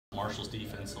Marshall's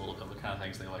defense, a little bit, what kind of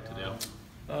things they like to do?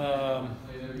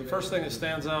 The first thing that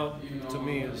stands out to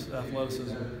me is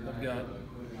athleticism. They've got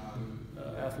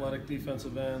athletic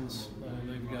defensive ends.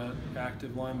 They've got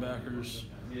active linebackers.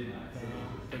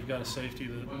 They've got a safety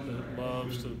that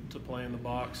loves to play in the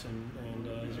box and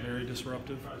is very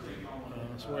disruptive.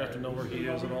 So we have to know where he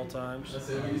is at all times.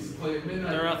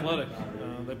 They're athletic.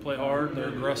 They play hard. They're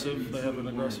aggressive. They have an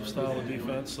aggressive style of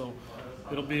defense. So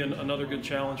it'll be another good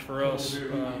challenge for us,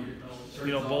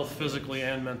 both physically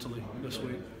and mentally this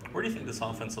week. Where do you think this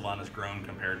offensive line has grown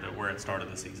compared to where it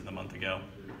started the season a month ago?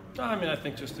 I mean, I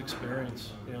think just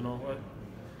experience.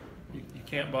 You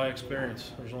can't buy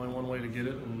experience. There's only one way to get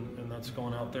it, and that's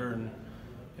going out there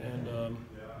and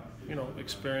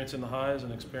experience in the highs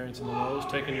and experience in the lows,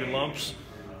 taking your lumps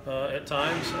at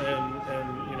times,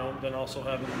 and then also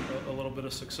having a little bit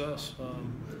of success.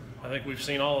 I think we've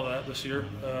seen all of that this year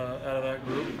out of that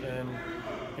group, and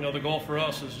the goal for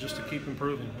us is just to keep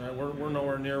improving. Right? We're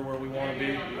nowhere near where we want to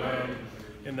be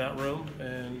in that room,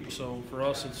 and so for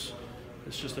us it's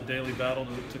just a daily battle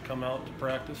to come out to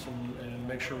practice and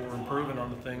make sure we're improving on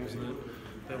the things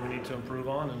that we need to improve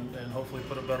on, and hopefully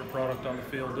put a better product on the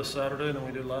field this Saturday than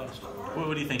we did last.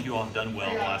 What do you think you all have done well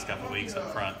the last couple of weeks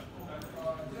up front?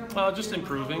 Just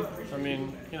improving. I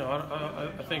mean,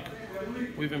 I think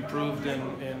we've improved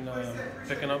in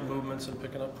picking up movements and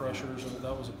picking up pressures, and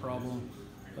that was a problem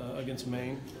against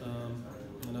Maine,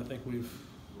 and I think we've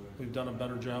done a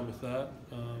better job with that.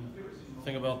 The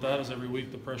thing about that is every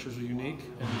week the pressures are unique,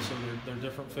 and so they're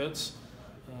different fits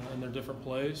and they're different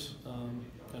plays,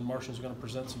 and Marshall's going to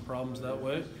present some problems that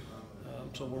way.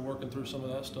 So we're working through some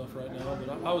of that stuff right now,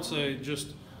 but I would say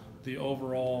just the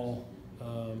overall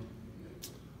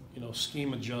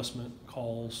scheme adjustment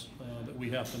calls that we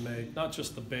have to make, not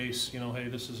just the base, hey,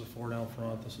 this is a 4-down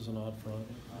front, this is an odd front,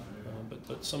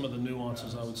 but some of the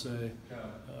nuances I would say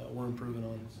we're improving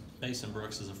on. Mason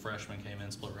Brooks, as a freshman, came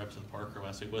in, split reps with Parker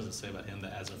last week. What does it say about him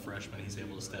that as a freshman he's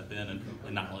able to step in and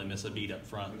not really miss a beat up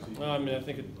front? I mean, I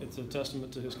think it's a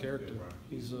testament to his character.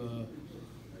 He's a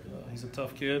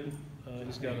tough kid.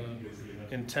 He's got an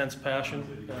intense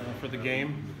passion for the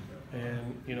game,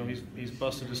 and he's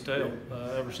busted his tail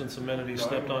ever since the minute he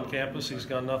stepped on campus. He's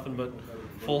got nothing but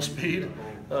full speed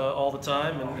all the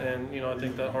time, and I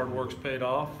think that hard work's paid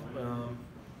off.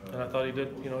 And I thought he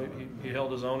did. He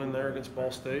held his own in there against Ball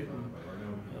State, and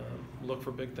look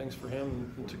for big things for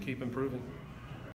him and to keep improving.